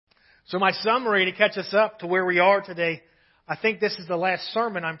So my summary to catch us up to where we are today, I think this is the last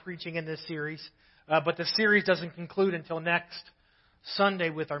sermon I'm preaching in this series, but the series doesn't conclude until next Sunday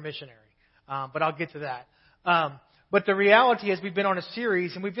with our missionary. But I'll get to that. But the reality is we've been on a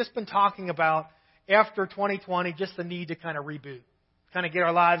series, and we've just been talking about, after 2020, just the need to kind of reboot, kind of get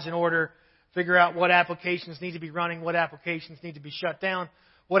our lives in order, figure out what applications need to be running, what applications need to be shut down,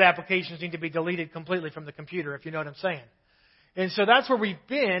 what applications need to be deleted completely from the computer, if you know what I'm saying. And so that's where we've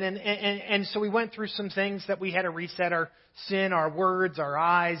been, and so we went through some things that we had to reset: our sin, our words, our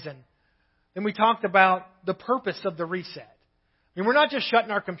eyes, and then we talked about the purpose of the reset. I mean, we're not just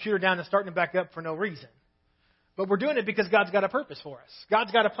shutting our computer down and starting it back up for no reason, but we're doing it because God's got a purpose for us.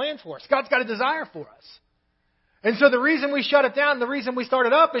 God's got a plan for us. God's got a desire for us. And so the reason we shut it down, the reason we start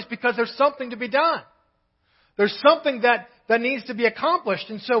it up, is because there's something to be done. There's something that needs to be accomplished.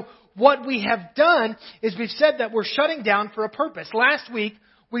 And so what we have done is we've said that we're shutting down for a purpose. Last week,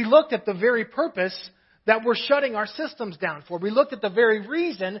 we looked at the very purpose that we're shutting our systems down for. We looked at the very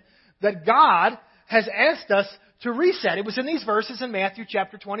reason that God has asked us to reset. It was in these verses in Matthew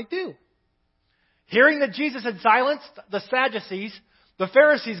chapter 22. Hearing that Jesus had silenced the Sadducees, the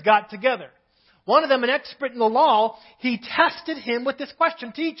Pharisees got together. One of them, an expert in the law, he tested him with this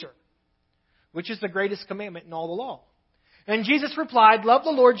question: Teacher, which is the greatest commandment in all the law? And Jesus replied, love the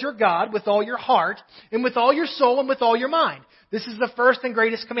Lord your God with all your heart and with all your soul and with all your mind. This is the first and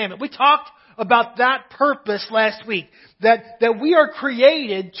greatest commandment. We talked about that purpose last week, that we are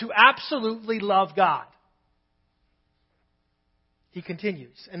created to absolutely love God. He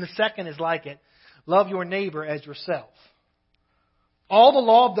continues, and the second is like it: love your neighbor as yourself. All the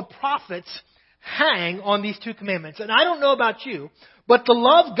law of the prophets hang on these two commandments. And I don't know about you, but the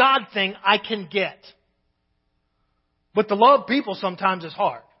love God thing I can get. But to love people sometimes is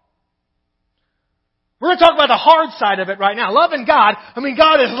hard. We're going to talk about the hard side of it right now. Loving God. I mean,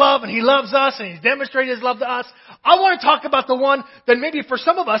 God is love and He loves us and He's demonstrated His love to us. I want to talk about the one that maybe for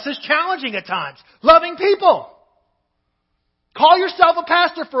some of us is challenging at times. Loving people. Call yourself a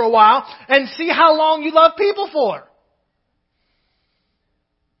pastor for a while and see how long you love people for.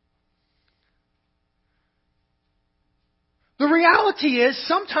 The reality is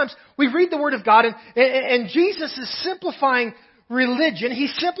sometimes we read the Word of God and Jesus is simplifying religion.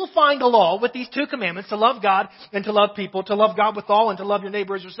 He's simplifying the law with these two commandments: to love God and to love people, to love God with all and to love your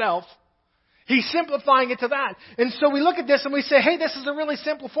neighbor as yourself. He's simplifying it to that. And so we look at this and we say, hey, this is a really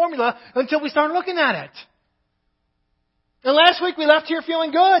simple formula, until we start looking at it. And last week we left here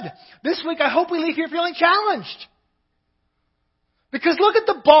feeling good. This week I hope we leave here feeling challenged. Because look at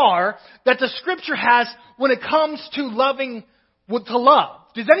the bar that the Scripture has when it comes to loving, to love.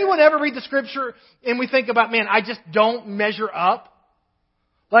 Does anyone ever read the Scripture and we think about, man, I just don't measure up?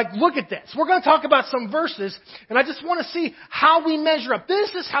 Like, look at this. We're going to talk about some verses, and I just want to see how we measure up.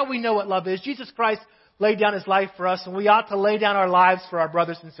 This is how we know what love is. Jesus Christ laid down His life for us, and we ought to lay down our lives for our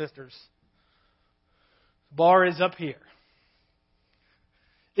brothers and sisters. The bar is up here.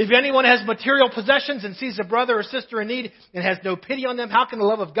 If anyone has material possessions and sees a brother or sister in need and has no pity on them, how can the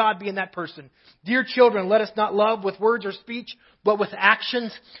love of God be in that person? Dear children, let us not love with words or speech, but with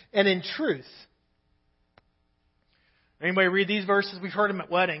actions and in truth. Anybody read these verses? We've heard them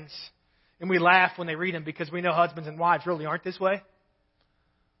at weddings, and we laugh when they read them because we know husbands and wives really aren't this way.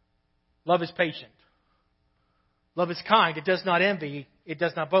 Love is patient. Love is kind. It does not envy. It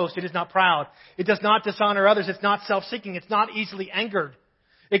does not boast. It is not proud. It does not dishonor others. It's not self-seeking. It's not easily angered.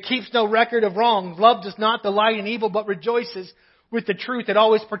 It keeps no record of wrong. Love does not delight in evil, but rejoices with the truth. It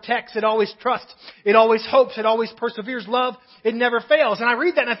always protects. It always trusts. It always hopes. It always perseveres. Love, it never fails. And I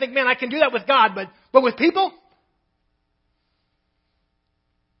read that and I think, man, I can do that with God, but with people?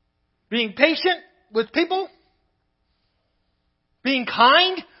 Being patient with people? Being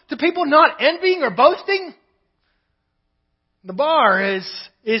kind to people, not envying or boasting? The bar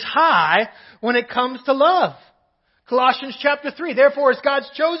is high when it comes to love. Colossians chapter 3, therefore, as God's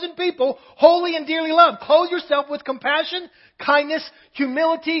chosen people, holy and dearly loved, clothe yourself with compassion, kindness,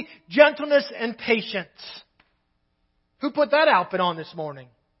 humility, gentleness, and patience. Who put that outfit on this morning?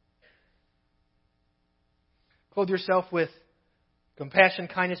 Clothe yourself with compassion,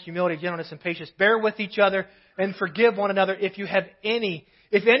 kindness, humility, gentleness, and patience. Bear with each other and forgive one another if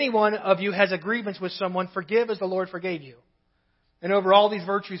any one of you has a grievance with someone, forgive as the Lord forgave you. And over all these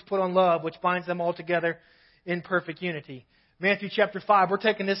virtues put on love, which binds them all together in perfect unity. Matthew chapter 5, we're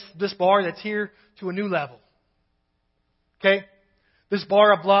taking this bar that's here to a new level. Okay? This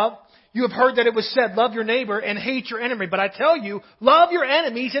bar of love. You have heard that it was said, love your neighbor and hate your enemy. But I tell you, love your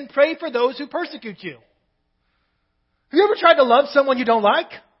enemies and pray for those who persecute you. Have you ever tried to love someone you don't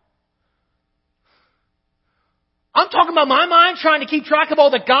like? I'm talking about my mind trying to keep track of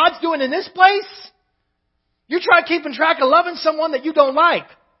all that God's doing in this place. You try keeping track of loving someone that you don't like.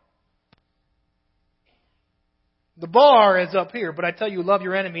 The bar is up here, but I tell you, love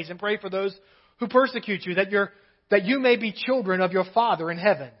your enemies and pray for those who persecute you, that you may be children of your Father in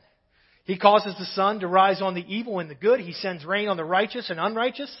heaven. He causes the sun to rise on the evil and the good. He sends rain on the righteous and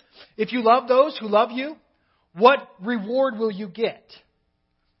unrighteous. If you love those who love you, what reward will you get?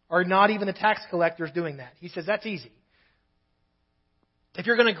 Are not even the tax collectors doing that? He says that's easy. If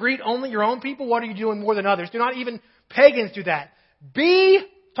you're going to greet only your own people, what are you doing more than others? Do not even pagans do that.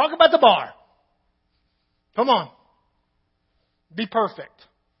 Talk about the bar. Come on. Be perfect.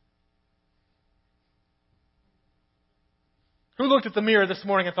 Who looked at the mirror this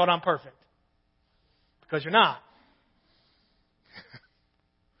morning and thought, I'm perfect? Because you're not.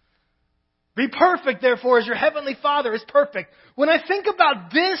 Be perfect, therefore, as your heavenly Father is perfect. When I think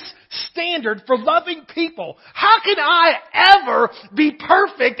about this standard for loving people, how can I ever be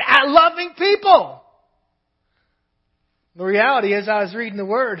perfect at loving people? The reality is, I was reading the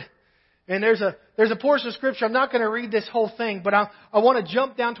Word, and there's a portion of Scripture. I'm not going to read this whole thing, but I want to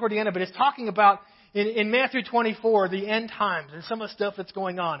jump down toward the end of it. It's talking about, in Matthew 24, the end times and some of the stuff that's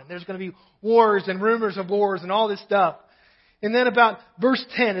going on. And there's going to be wars and rumors of wars and all this stuff. And then about verse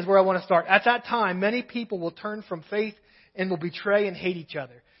 10 is where I want to start. At that time, many people will turn from faith and will betray and hate each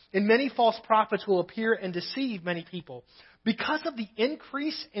other. And many false prophets will appear and deceive many people. Because of the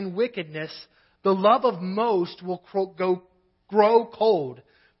increase in wickedness, the love of most will grow cold.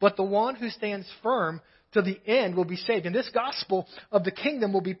 But the one who stands firm to the end will be saved. And this gospel of the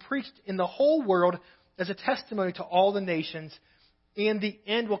kingdom will be preached in the whole world as a testimony to all the nations, and the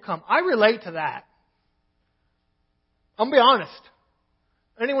end will come. I relate to that. I'm going to be honest.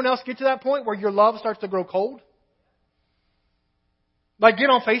 Anyone else get to that point where your love starts to grow cold? Like get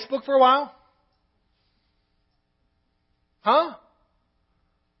on Facebook for a while? Huh?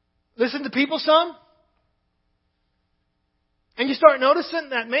 Listen to people some? And you start noticing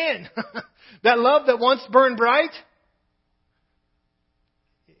that, man, that love that once burned bright,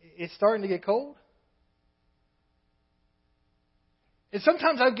 it's starting to get cold. And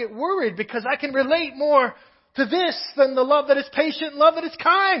sometimes I get worried because I can relate more to this than the love that is patient, love that is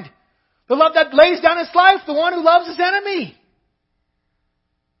kind. The love that lays down his life, the one who loves his enemy.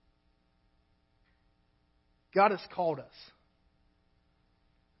 God has called us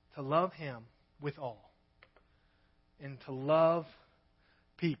to love Him with all and to love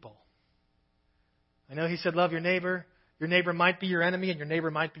people. I know He said love your neighbor. Your neighbor might be your enemy and your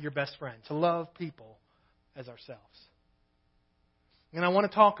neighbor might be your best friend. To love people as ourselves. And I want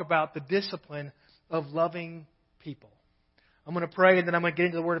to talk about the discipline of loving people. I'm going to pray and then I'm going to get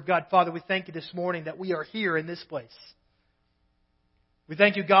into the Word of God. Father, we thank You this morning that we are here in this place. We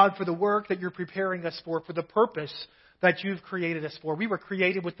thank You, God, for the work that You're preparing us for the purpose that You've created us for. We were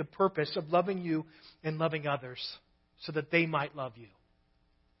created with the purpose of loving You and loving others so that they might love You.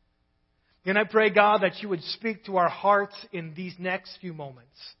 And I pray, God, that You would speak to our hearts in these next few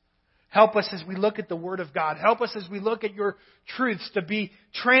moments. Help us as we look at the Word of God. Help us as we look at Your truths to be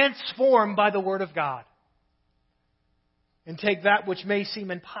transformed by the Word of God. And take that which may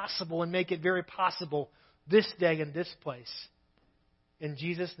seem impossible and make it very possible this day in this place. In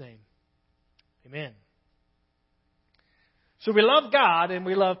Jesus' name, amen. So we love God and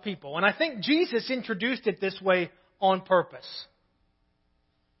we love people. And I think Jesus introduced it this way on purpose.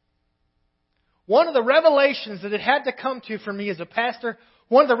 One of the revelations that it had to come to for me as a pastor,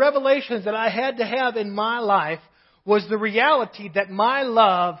 one of the revelations that I had to have in my life was the reality that my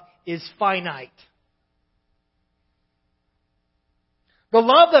love is finite. The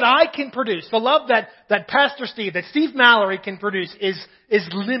love that I can produce, the love that Pastor Steve, that Steve Mallery can produce is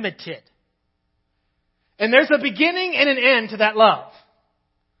limited. And there's a beginning and an end to that love.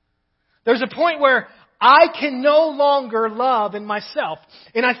 There's a point where I can no longer love in myself.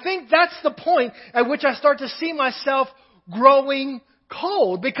 And I think that's the point at which I start to see myself growing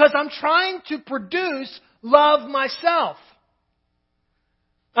cold because I'm trying to produce love myself.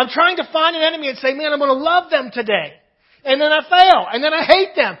 I'm trying to find an enemy and say, man, I'm going to love them today. And then I fail. And then I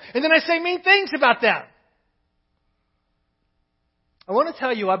hate them. And then I say mean things about them. I want to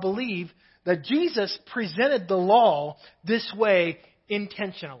tell you, I believe that Jesus presented the law this way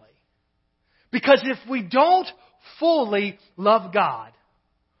intentionally. Because if we don't fully love God,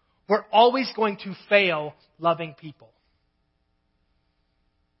 we're always going to fail loving people.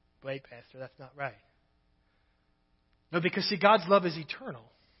 Wait, Pastor, that's not right. No, because see, God's love is eternal.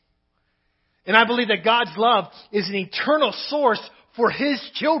 And I believe that God's love is an eternal source for His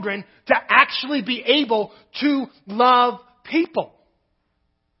children to actually be able to love people.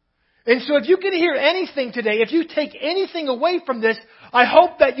 And so if you can hear anything today, if you take anything away from this, I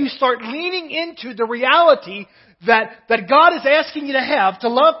hope that you start leaning into the reality that God is asking you to have, to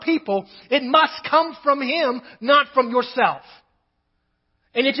love people. It must come from Him, not from yourself.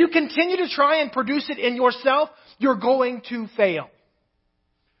 And if you continue to try and produce it in yourself, you're going to fail.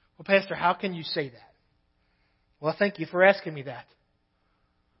 Well, Pastor, how can you say that? Well, thank you for asking me that.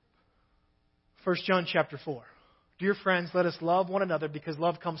 1 John chapter 4. Dear friends, let us love one another because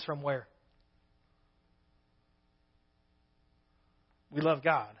love comes from where? We love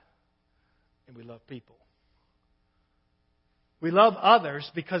God and we love people. We love others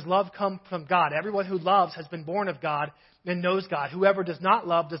because love comes from God. Everyone who loves has been born of God and knows God. Whoever does not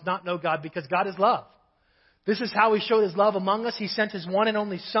love does not know God because God is love. This is how He showed His love among us. He sent His one and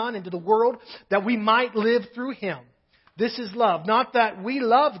only Son into the world that we might live through Him. This is love. Not that we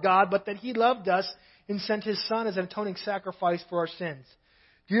love God, but that He loved us and sent His Son as an atoning sacrifice for our sins.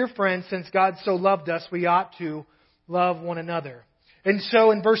 Dear friends, since God so loved us, we ought to love one another. And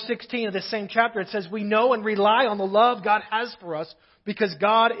so in verse 16 of this same chapter, it says, we know and rely on the love God has for us because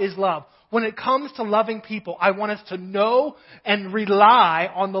God is love. When it comes to loving people, I want us to know and rely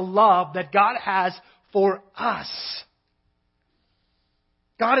on the love that God has for us.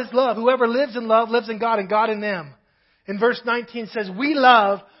 God is love. Whoever lives in love lives in God and God in them. In verse 19 it says, we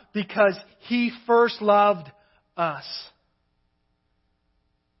love because He first loved us.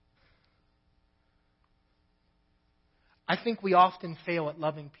 I think we often fail at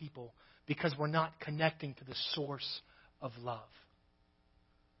loving people because we're not connecting to the source of love.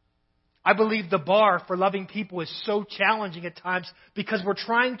 I believe the bar for loving people is so challenging at times because we're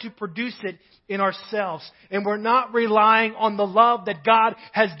trying to produce it in ourselves and we're not relying on the love that God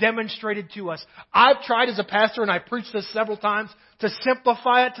has demonstrated to us. I've tried as a pastor, and I've preached this several times, to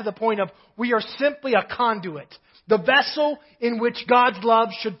simplify it to the point of we are simply a conduit, the vessel in which God's love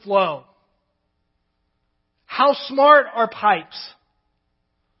should flow. How smart are pipes?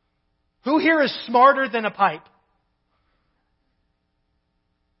 Who here is smarter than a pipe?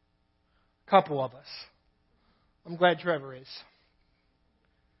 Couple of us. I'm glad Trevor is.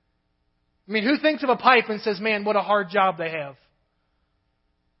 I mean, who thinks of a pipe and says, man, what a hard job they have?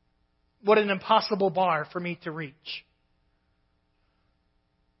 What an impossible bar for me to reach.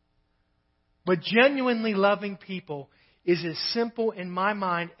 But genuinely loving people is as simple in my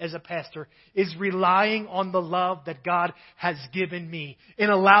mind as a pastor, is relying on the love that God has given me and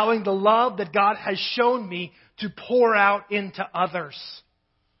allowing the love that God has shown me to pour out into others.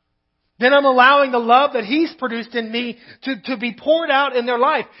 Then I'm allowing the love that He's produced in me to be poured out in their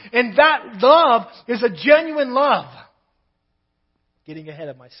life. And that love is a genuine love. Getting ahead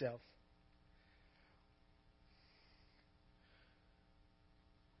of myself.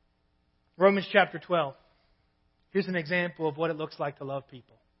 Romans chapter 12. Here's an example of what it looks like to love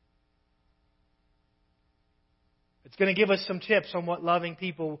people. It's going to give us some tips on what loving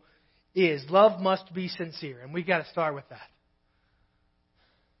people is. Love must be sincere, and we've got to start with that.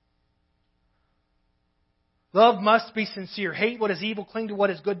 Love must be sincere. Hate what is evil, cling to what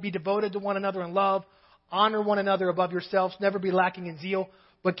is good, be devoted to one another in love, honor one another above yourselves, never be lacking in zeal,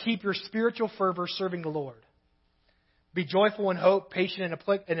 but keep your spiritual fervor serving the Lord. Be joyful in hope, patient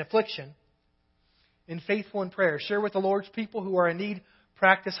in affliction, and faithful in prayer. Share with the Lord's people who are in need.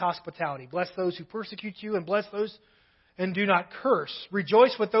 Practice hospitality. Bless those who persecute you, and bless those and do not curse.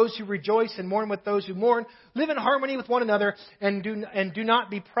 Rejoice with those who rejoice, and mourn with those who mourn. Live in harmony with one another, and do not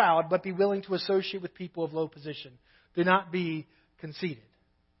be proud, but be willing to associate with people of low position. Do not be conceited.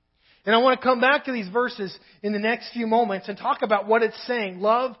 And I want to come back to these verses in the next few moments and talk about what it's saying.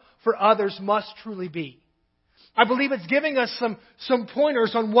 Love for others must truly be. I believe it's giving us some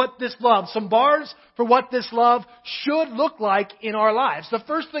pointers on what this love, some bars for what this love should look like in our lives. The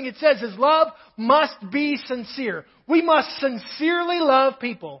first thing it says is love must be sincere. We must sincerely love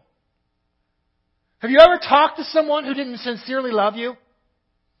people. Have you ever talked to someone who didn't sincerely love you?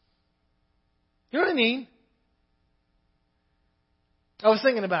 You know what I mean? I was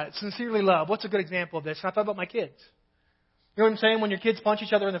thinking about it. Sincerely love. What's a good example of this? And I thought about my kids. You know what I'm saying? When your kids punch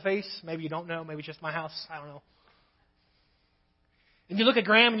each other in the face, maybe you don't know, maybe it's just my house, I don't know. And you look at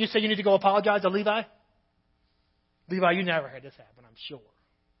Graham and you say you need to go apologize to Levi? Levi, you never had this happen, I'm sure.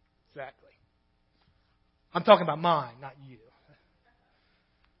 Exactly. I'm talking about mine, not you.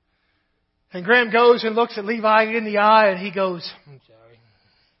 And Graham goes and looks at Levi in the eye and he goes, I'm sorry.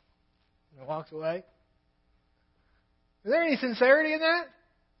 And walks away. Is there any sincerity in that?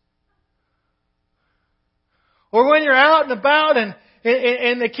 Or when you're out and about and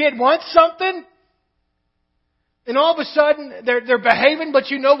the kid wants something, and all of a sudden they're behaving, but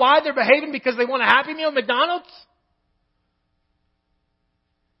you know why they're behaving? Because they want a Happy Meal at McDonald's?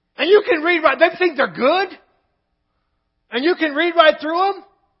 And you can read right, they think they're good. And you can read right through them.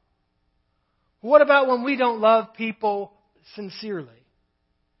 What about when we don't love people sincerely?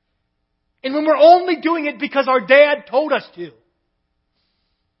 And when we're only doing it because our dad told us to?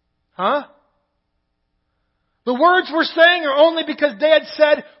 Huh? The words we're saying are only because Dad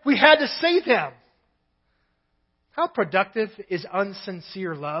said we had to say them. How productive is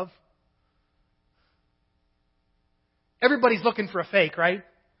unsincere love? Everybody's looking for a fake, right?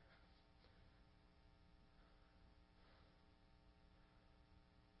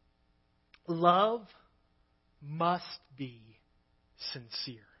 Love must be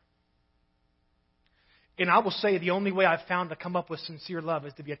sincere. And I will say the only way I've found to come up with sincere love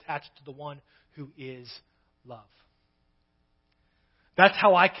is to be attached to the one who is love. That's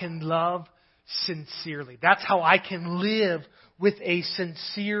how I can love sincerely. That's how I can live with a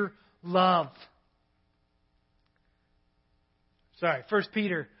sincere love. 1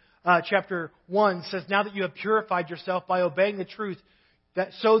 Peter chapter 1 says, now that you have purified yourself by obeying the truth,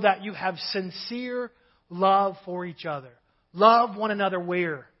 so that you have sincere love for each other. Love one another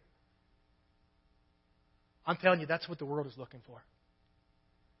where? I'm telling you, that's what the world is looking for.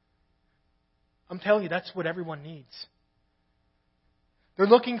 I'm telling you, that's what everyone needs. They're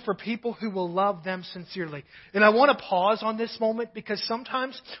looking for people who will love them sincerely. And I want to pause on this moment because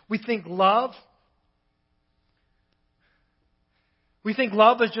sometimes we think love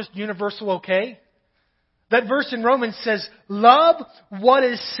is just universal okay. That verse in Romans says, love what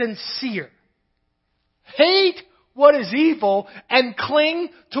is sincere. Hate what is evil and cling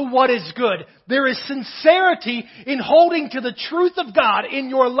to what is good. There is sincerity in holding to the truth of God in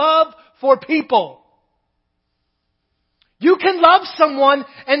your love for people. You can love someone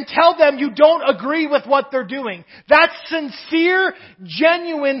and tell them you don't agree with what they're doing. That's sincere,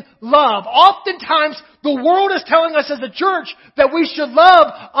 genuine love. Oftentimes, the world is telling us as a church that we should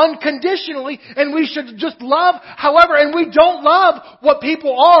love unconditionally and we should just love however, and we don't love what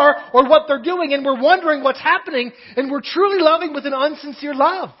people are or what they're doing, and we're wondering what's happening, and we're truly loving with an unsincere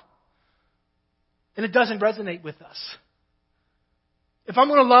love. And it doesn't resonate with us. If I'm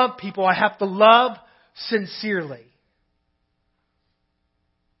going to love people, I have to love sincerely.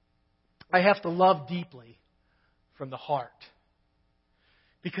 I have to love deeply from the heart.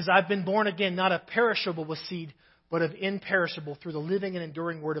 Because I've been born again, not of perishable with seed, but of imperishable through the living and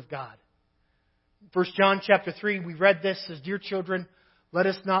enduring Word of God. 1 John chapter 3, we read this as, dear children, let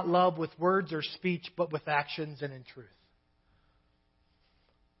us not love with words or speech, but with actions and in truth.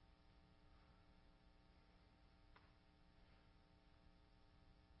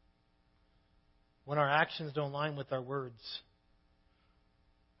 When our actions don't line with our words,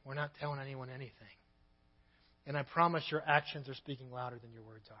 we're not telling anyone anything. And I promise your actions are speaking louder than your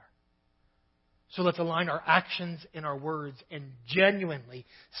words are. So let's align our actions and our words and genuinely,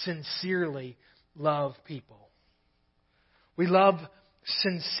 sincerely love people. We love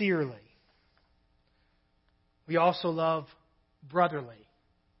sincerely. We also love brotherly.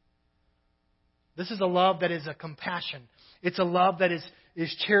 This is a love that is a compassion. It's a love that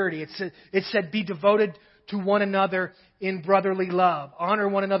is charity. It said be devoted to one another in brotherly love. Honor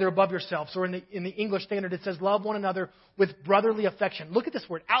one another above yourselves. Or in the English Standard, it says love one another with brotherly affection. Look at this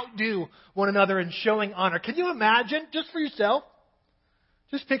word. Outdo one another in showing honor. Can you imagine, just for yourself?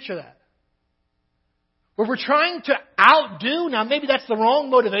 Just picture that. Where we're trying to outdo. Now maybe that's the wrong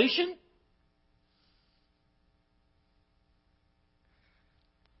motivation.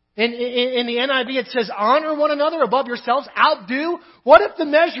 In the NIV it says honor one another above yourselves, outdo. What if the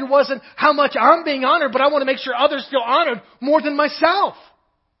measure wasn't how much I'm being honored, but I want to make sure others feel honored more than myself?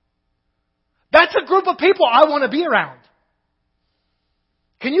 That's a group of people I want to be around.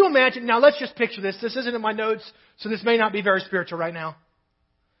 Can you imagine? Now let's just picture this. This isn't in my notes, so this may not be very spiritual right now.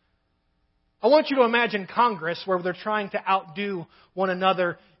 I want you to imagine Congress where they're trying to outdo one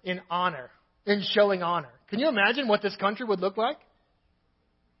another in honor, in showing honor. Can you imagine what this country would look like?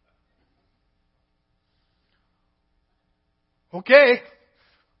 Okay,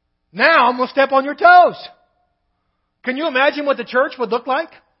 now I'm going to step on your toes. Can you imagine what the church would look like?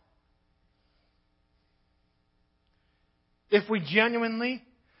 If we genuinely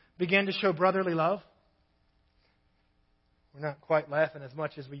began to show brotherly love. We're not quite laughing as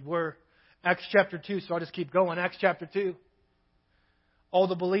much as we were. Acts chapter 2, so I'll just keep going. Acts chapter 2. All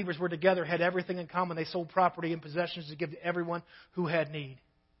the believers were together, had everything in common. They sold property and possessions to give to everyone who had need.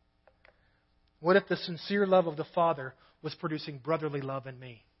 What if the sincere love of the Father was producing brotherly love in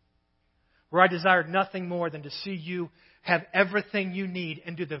me? Where I desired nothing more than to see you have everything you need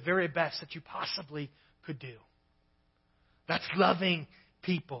and do the very best that you possibly could do. That's loving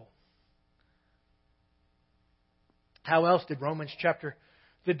people. How else did Romans chapter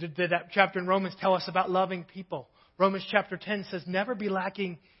Did that chapter in Romans tell us about loving people? Romans chapter 10 says, never be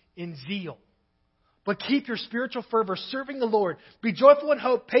lacking in zeal, but keep your spiritual fervor serving the Lord. Be joyful in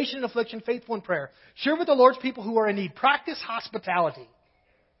hope, patient in affliction, faithful in prayer. Share with the Lord's people who are in need. Practice hospitality.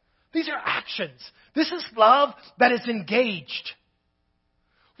 These are actions. This is love that is engaged.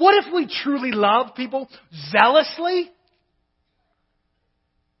 What if we truly love people zealously?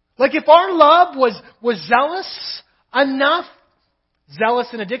 Like if our love was zealous enough. Zealous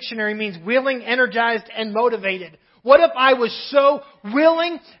in a dictionary means willing, energized, and motivated. What if I was so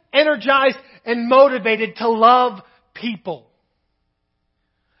willing, energized, and motivated to love people?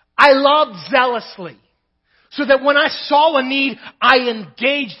 I loved zealously. So that when I saw a need, I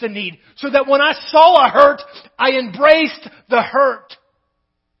engaged the need. So that when I saw a hurt, I embraced the hurt.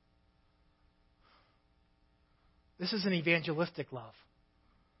 This is an evangelistic love.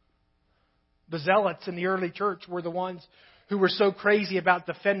 The zealots in the early church were the ones who were so crazy about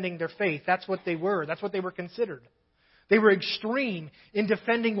defending their faith. That's what they were. That's what they were considered. They were extreme in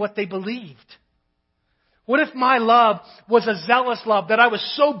defending what they believed. What if my love was a zealous love, that I was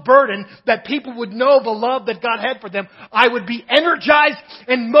so burdened that people would know the love that God had for them? I would be energized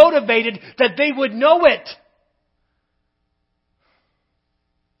and motivated that they would know it.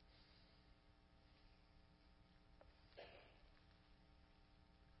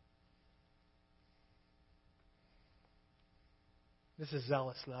 This is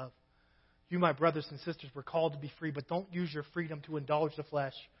zealous love. You, my brothers and sisters, were called to be free, but don't use your freedom to indulge the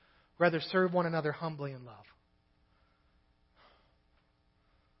flesh. Rather, serve one another humbly in love.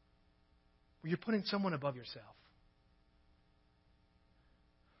 Where you're putting someone above yourself.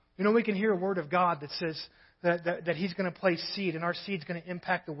 You know, we can hear a word of God that says that He's going to place seed, and our seed's going to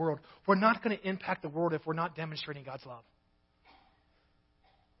impact the world. We're not going to impact the world if we're not demonstrating God's love.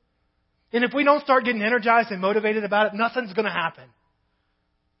 And if we don't start getting energized and motivated about it, nothing's going to happen.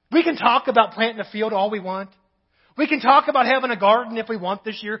 We can talk about planting a field all we want. We can talk about having a garden if we want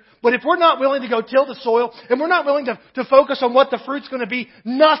this year. But if we're not willing to go till the soil and we're not willing to focus on what the fruit's going to be,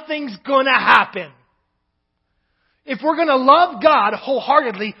 nothing's going to happen. If we're going to love God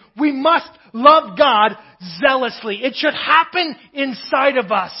wholeheartedly, we must love God zealously. It should happen inside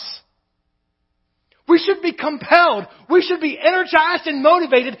of us. We should be compelled. We should be energized and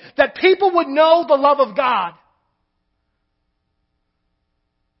motivated that people would know the love of God.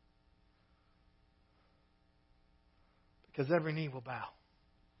 Because every knee will bow.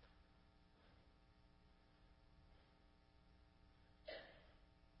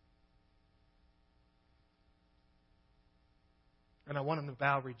 And I want them to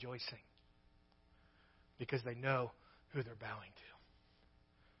bow rejoicing. Because they know who they're bowing to.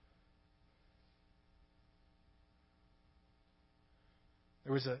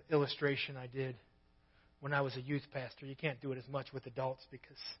 There was an illustration I did when I was a youth pastor. You can't do it as much with adults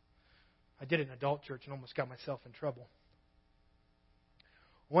because I did it in an adult church and almost got myself in trouble.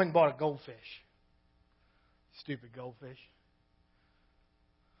 I went and bought a goldfish. Stupid goldfish.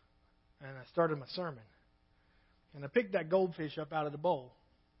 And I started my sermon. And I picked that goldfish up out of the bowl.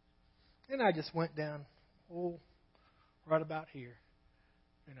 And I just went down, right about here.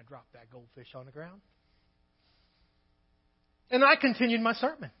 And I dropped that goldfish on the ground. And I continued my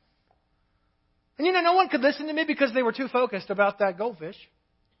sermon. And no one could listen to me because they were too focused about that goldfish.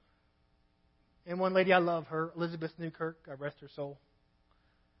 And one lady, I love her, Elizabeth Newkirk, God rest her soul.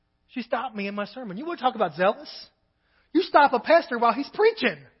 She stopped me in my sermon. You want to talk about zealous? You stop a pastor while he's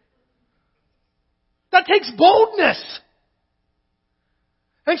preaching. That takes boldness.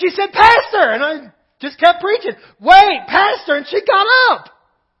 And she said, Pastor! And I just kept preaching. Wait, Pastor! And she got up.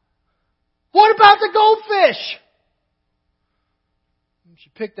 What about the goldfish? And she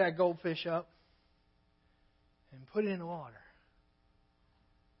picked that goldfish up and put it in the water.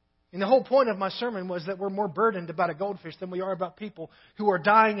 And the whole point of my sermon was that we're more burdened about a goldfish than we are about people who are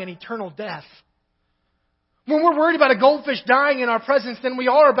dying an eternal death. When we're worried about a goldfish dying in our presence than we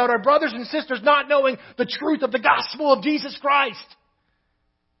are about our brothers and sisters not knowing the truth of the gospel of Jesus Christ.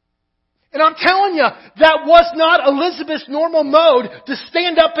 And I'm telling you, that was not Elizabeth's normal mode to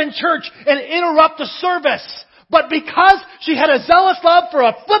stand up in church and interrupt the service. But because she had a zealous love for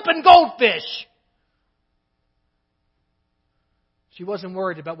a flippin' goldfish, she wasn't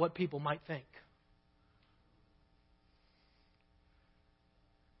worried about what people might think.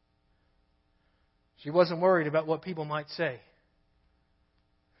 She wasn't worried about what people might say.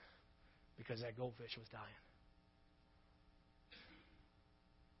 Because that goldfish was dying.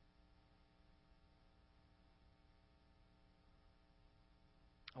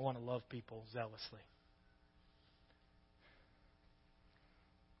 I want to love people zealously.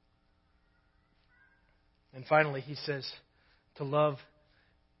 And finally, he says to love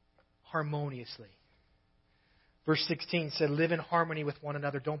harmoniously. Verse 16 said, live in harmony with one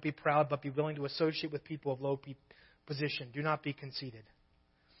another. Don't be proud, but be willing to associate with people of low position. Do not be conceited.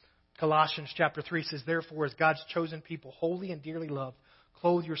 Colossians chapter 3 says, therefore, as God's chosen people, holy and dearly loved,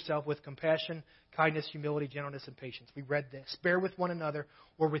 clothe yourself with compassion, kindness, humility, gentleness, and patience. We read this. Bear with one another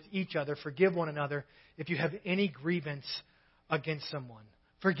or with each other. Forgive one another if you have any grievance against someone.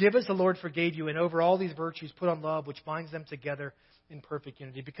 Forgive as the Lord forgave you, and over all these virtues put on love, which binds them together in perfect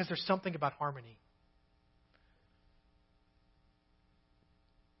unity. Because there's something about harmony.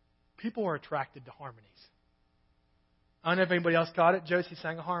 People are attracted to harmonies. I don't know if anybody else got it. Josie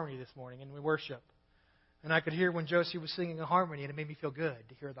sang a harmony this morning in worship. And I could hear when Josie was singing a harmony, and it made me feel good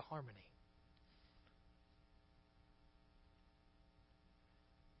to hear the harmony.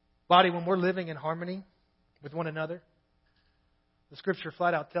 Body, when we're living in harmony with one another, the Scripture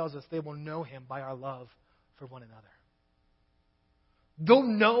flat out tells us they will know Him by our love for one another. They'll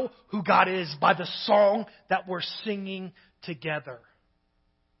know who God is by the song that we're singing together.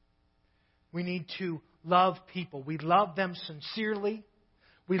 We need to love people. We love them sincerely.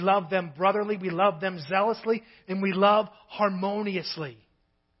 We love them brotherly. We love them zealously. And we love harmoniously.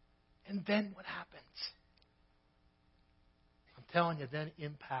 And then what happens? I'm telling you, then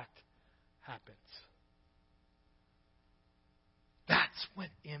impact happens. That's when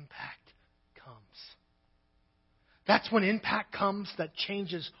impact comes. That's when impact comes that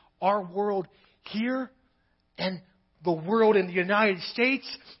changes our world here and the world in the United States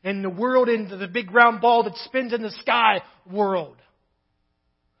and the world into the big round ball that spins in the sky world.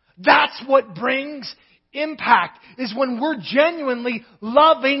 That's what brings impact, is when we're genuinely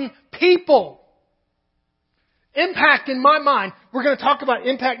loving people. Impact in my mind. We're going to talk about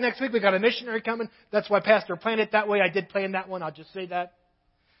impact next week. We've got a missionary coming. That's why Pastor planned it that way. I did plan that one. I'll just say that.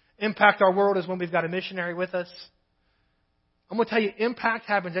 Impact our world is when we've got a missionary with us. I'm going to tell you, impact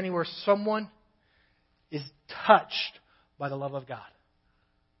happens anywhere someone is touched by the love of God.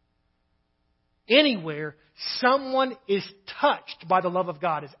 Anywhere someone is touched by the love of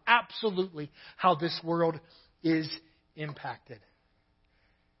God is absolutely how this world is impacted.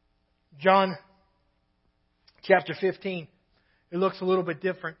 John chapter 15, it looks a little bit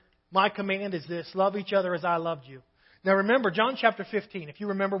different. My command is this: love each other as I loved you. Now remember, John chapter 15, if you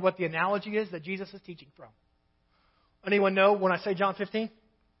remember what the analogy is that Jesus is teaching from. Anyone know when I say John 15?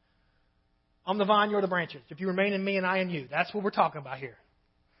 I'm the vine, you're the branches. If you remain in me and I in you. That's what we're talking about here.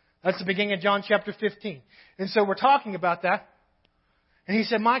 That's the beginning of John chapter 15. And so we're talking about that. And he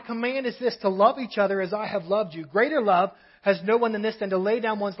said, my command is this, to love each other as I have loved you. Greater love has no one than this, than to lay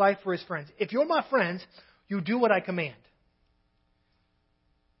down one's life for his friends. If you're my friends, you do what I command.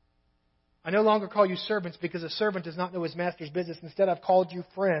 I no longer call you servants, because a servant does not know his master's business. Instead, I've called you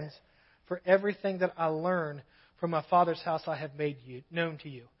friends, for everything that I learned from my Father's house I have made you known to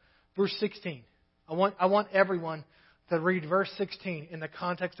you. Verse 16. I want everyone to read verse 16 in the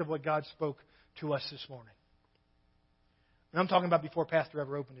context of what God spoke to us this morning. And I'm talking about before Pastor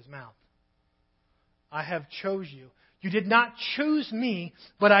ever opened his mouth. I have chose you. You did not choose me,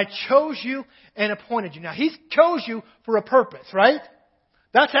 but I chose you and appointed you. Now, He chose you for a purpose, right?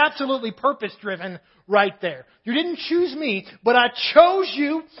 That's absolutely purpose-driven right there. You didn't choose me, but I chose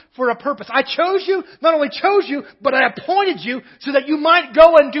you for a purpose. I chose you, not only chose you, but I appointed you so that you might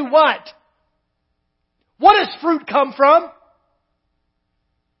go and do what? What does fruit come from?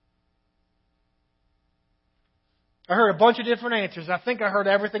 I heard a bunch of different answers. I think I heard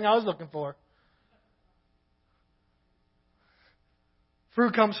everything I was looking for.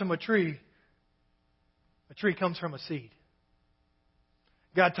 Fruit comes from a tree. A tree comes from a seed.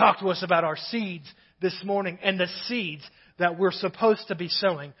 God talked to us about our seeds this morning and the seeds that we're supposed to be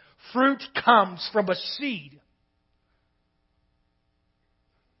sowing. Fruit comes from a seed.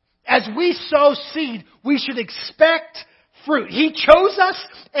 As we sow seed, we should expect fruit. He chose us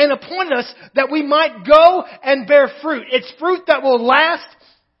and appointed us that we might go and bear fruit. It's fruit that will last.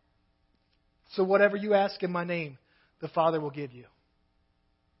 So whatever you ask in my name, the Father will give you.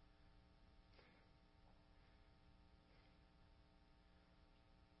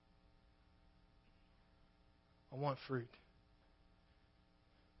 I want fruit.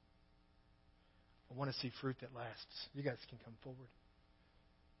 I want to see fruit that lasts. You guys can come forward.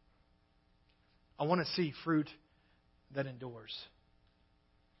 I want to see fruit that endures.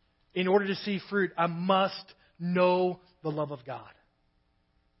 In order to see fruit, I must know the love of God.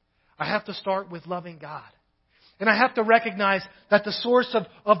 I have to start with loving God. And I have to recognize that the source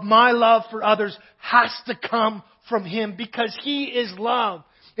of my love for others has to come from Him, because He is love.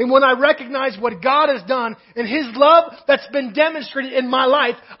 And when I recognize what God has done and His love that's been demonstrated in my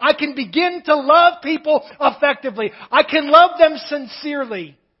life, I can begin to love people effectively. I can love them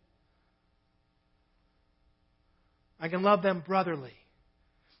sincerely. I can love them brotherly.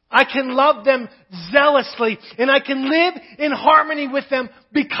 I can love them zealously. And I can live in harmony with them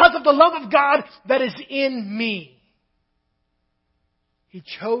because of the love of God that is in me. He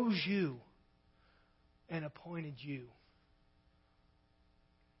chose you and appointed you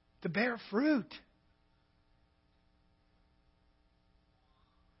to bear fruit.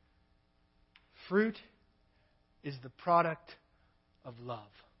 Fruit is the product of love.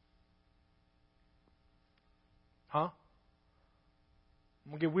 Huh?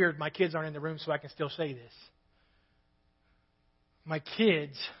 I'm going to get weird. My kids aren't in the room, so I can still say this. My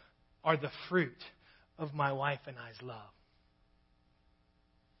kids are the fruit of my wife and I's love.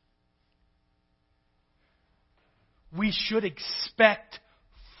 We should expect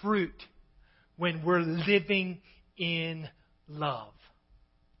fruit when we're living in love.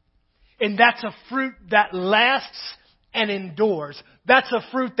 And that's a fruit that lasts and endures. That's a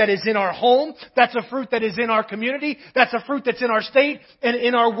fruit that is in our home. That's a fruit that is in our community. That's a fruit that's in our state and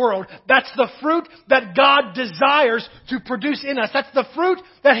in our world. That's the fruit that God desires to produce in us. That's the fruit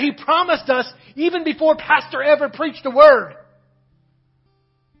that He promised us even before Pastor ever preached a word.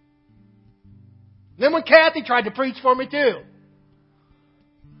 Then when Kathy tried to preach for me too.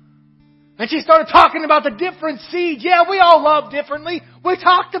 And she started talking about the different seeds. Yeah, we all love differently. We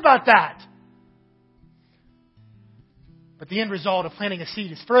talked about that. But the end result of planting a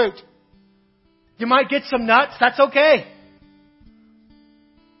seed is fruit. You might get some nuts. That's okay.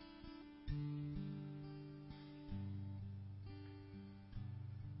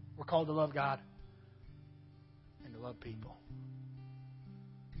 We're called to love God and to love people.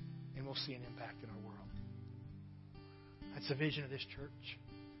 And we'll see an impact in our world. That's the vision of this church.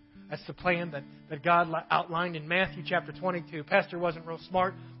 That's the plan that God outlined in Matthew chapter 22. Pastor wasn't real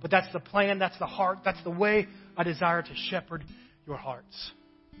smart, but that's the plan, that's the heart, that's the way I desire to shepherd your hearts.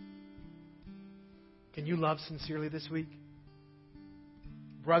 Can you love sincerely this week?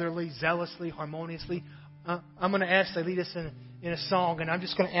 Brotherly, zealously, harmoniously? I'm going to ask they lead us in a song, and I'm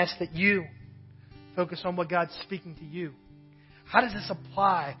just going to ask that you focus on what God's speaking to you. How does this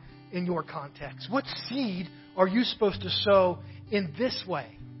apply in your context? What seed are you supposed to sow in this way?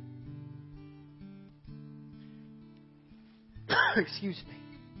 Excuse me.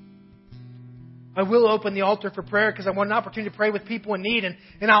 I will open the altar for prayer because I want an opportunity to pray with people in need. And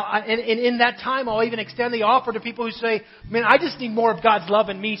in that time, I'll even extend the offer to people who say, man, I just need more of God's love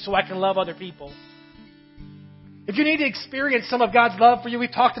in me so I can love other people. If you need to experience some of God's love for you,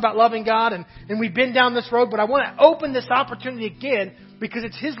 we've talked about loving God and we've been down this road, but I want to open this opportunity again because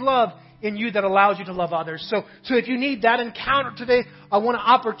it's His love in you that allows you to love others. So if you need that encounter today, I want an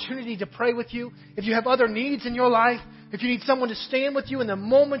opportunity to pray with you. If you have other needs in your life, if you need someone to stand with you in the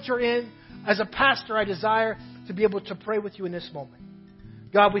moment you're in, as a pastor, I desire to be able to pray with you in this moment.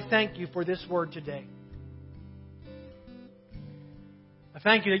 God, we thank you for this word today. I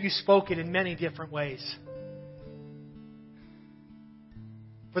thank you that you spoke it in many different ways.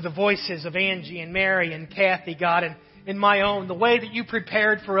 For the voices of Angie and Mary and Kathy, God, and in my own, the way that you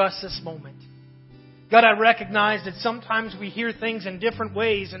prepared for us this moment. God, I recognize that sometimes we hear things in different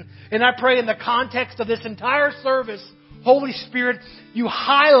ways, and I pray in the context of this entire service, Holy Spirit, you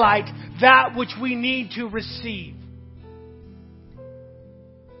highlight that which we need to receive.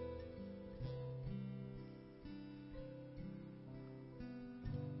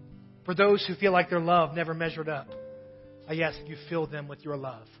 For those who feel like their love never measured up, I ask that you fill them with your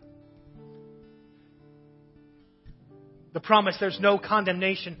love. The promise, there's no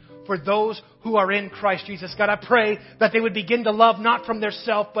condemnation for those who are in Christ Jesus. God, I pray that they would begin to love not from their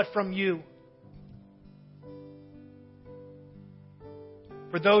self, but from you.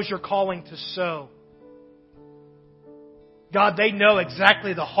 For those you're calling to sow, God, they know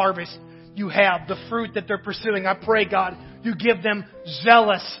exactly the harvest you have, the fruit that they're pursuing. I pray, God, you give them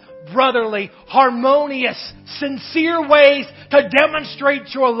zealous, brotherly, harmonious, sincere ways to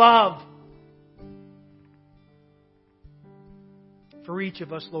demonstrate your love. For each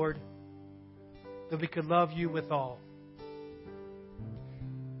of us, Lord, that we could love you with all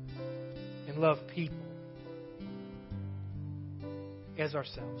and love people as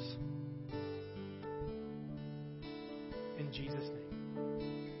ourselves. In Jesus' name.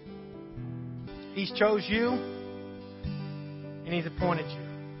 He's chose you and He's appointed you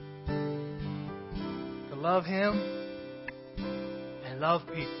to love Him and love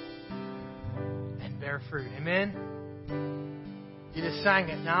people and bear fruit. Amen? You just sang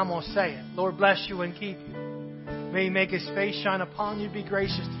it. Now I'm going to say it. Lord bless you and keep you. May He make His face shine upon you, be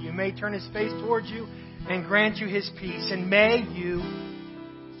gracious to you. May He turn His face towards you and grant you His peace. And may you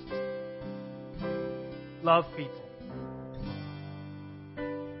love people.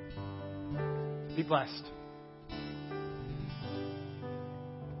 Be blessed.